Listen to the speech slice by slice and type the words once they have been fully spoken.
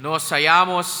Nos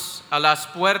hallamos a las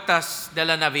puertas de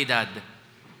la Navidad.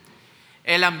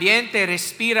 El ambiente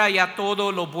respira ya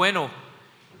todo lo bueno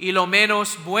y lo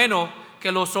menos bueno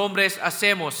que los hombres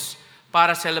hacemos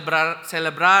para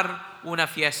celebrar una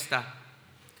fiesta.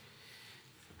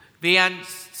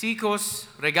 Villancicos,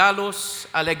 regalos,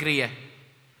 alegría.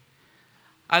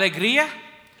 ¿Alegría?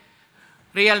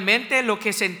 ¿Realmente lo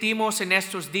que sentimos en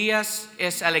estos días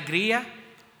es alegría?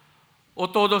 ¿O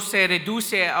todo se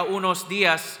reduce a unos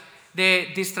días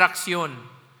de distracción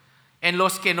en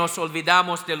los que nos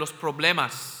olvidamos de los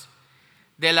problemas,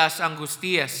 de las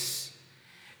angustias,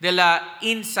 de las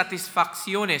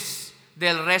insatisfacciones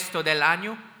del resto del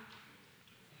año?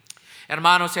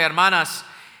 Hermanos y hermanas,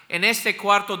 en este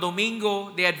cuarto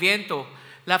domingo de Adviento,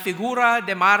 la figura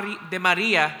de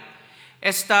María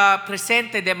está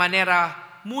presente de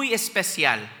manera muy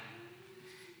especial.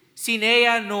 Sin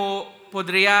ella no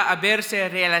podría haberse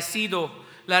realizado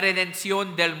la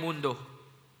redención del mundo.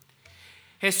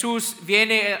 Jesús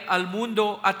viene al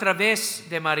mundo a través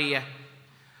de María,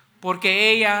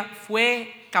 porque ella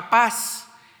fue capaz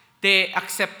de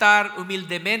aceptar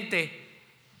humildemente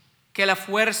que la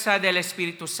fuerza del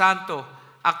Espíritu Santo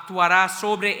actuará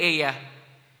sobre ella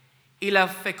y la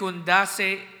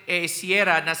fecundase e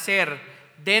hiciera nacer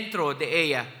dentro de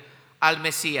ella al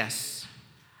Mesías,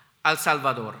 al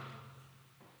Salvador.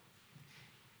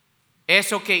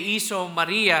 Eso que hizo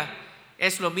María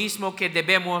es lo mismo que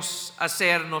debemos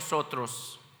hacer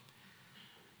nosotros,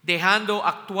 dejando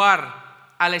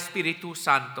actuar al Espíritu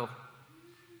Santo.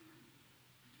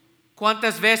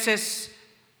 ¿Cuántas veces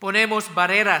ponemos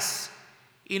barreras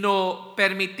y no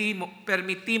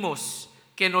permitimos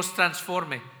que nos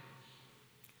transforme?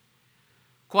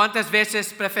 ¿Cuántas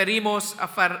veces preferimos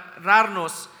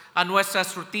aferrarnos a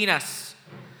nuestras rutinas,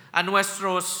 a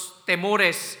nuestros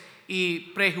temores y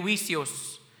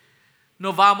prejuicios?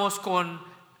 No vamos con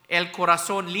el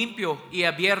corazón limpio y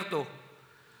abierto.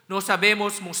 No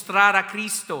sabemos mostrar a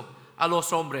Cristo a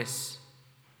los hombres.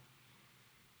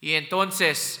 Y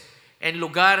entonces, en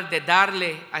lugar de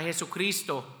darle a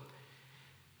Jesucristo,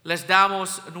 les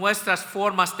damos nuestras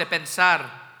formas de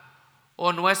pensar,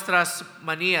 o nuestras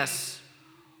manías,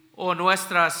 o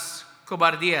nuestras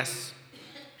cobardías.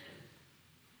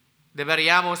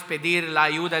 Deberíamos pedir la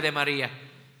ayuda de María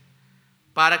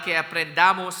para que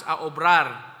aprendamos a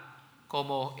obrar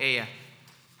como ella.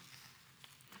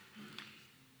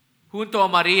 Junto a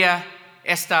María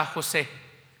está José.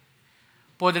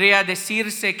 Podría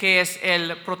decirse que es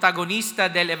el protagonista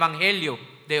del Evangelio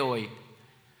de hoy.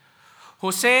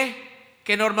 José,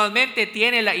 que normalmente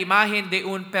tiene la imagen de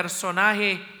un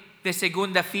personaje de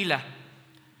segunda fila,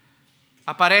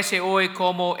 aparece hoy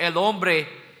como el hombre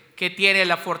que tiene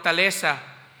la fortaleza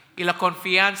y la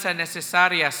confianza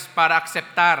necesarias para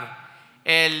aceptar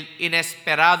el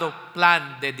inesperado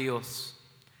plan de Dios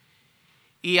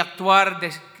y actuar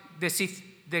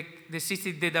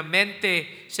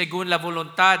decididamente según la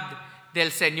voluntad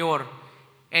del Señor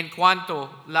en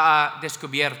cuanto la ha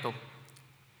descubierto.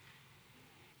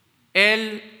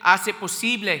 Él hace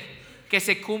posible que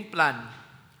se cumplan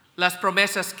las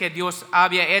promesas que Dios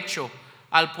había hecho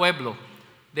al pueblo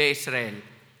de Israel.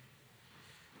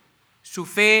 Su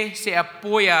fe se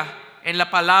apoya en la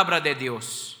palabra de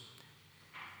Dios.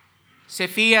 Se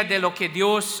fía de lo que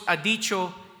Dios ha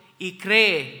dicho y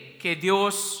cree que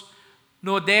Dios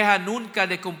no deja nunca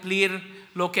de cumplir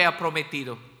lo que ha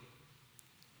prometido.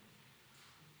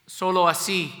 Solo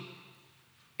así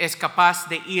es capaz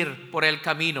de ir por el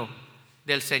camino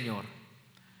del Señor,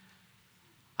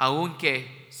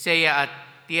 aunque sea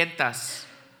a tientas,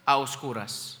 a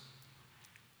oscuras.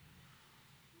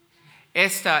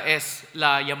 Esta es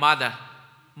la llamada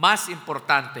más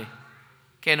importante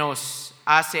que nos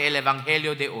hace el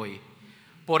Evangelio de hoy,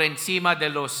 por encima de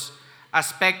los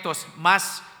aspectos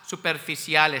más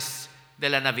superficiales de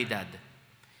la Navidad.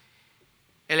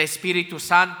 El Espíritu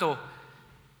Santo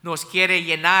nos quiere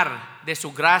llenar de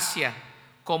su gracia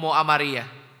como a María,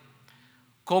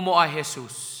 como a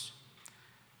Jesús,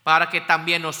 para que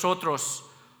también nosotros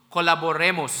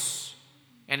colaboremos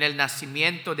en el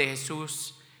nacimiento de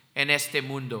Jesús en este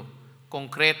mundo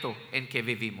concreto en que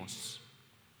vivimos.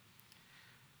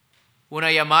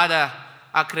 Una llamada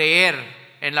a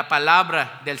creer en la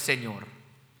palabra del Señor,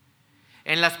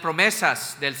 en las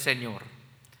promesas del Señor.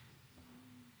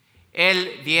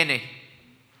 Él viene,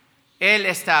 Él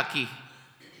está aquí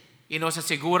y nos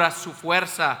asegura su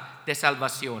fuerza de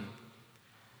salvación.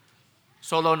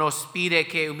 Solo nos pide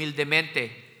que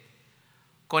humildemente,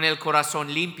 con el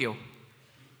corazón limpio,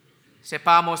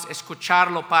 sepamos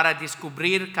escucharlo para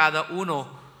descubrir cada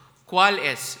uno cuál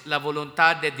es la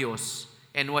voluntad de Dios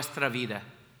en nuestra vida.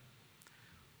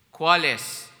 cuál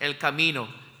es el camino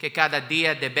que cada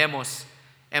día debemos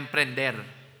emprender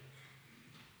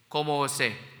como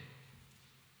José,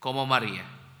 como María.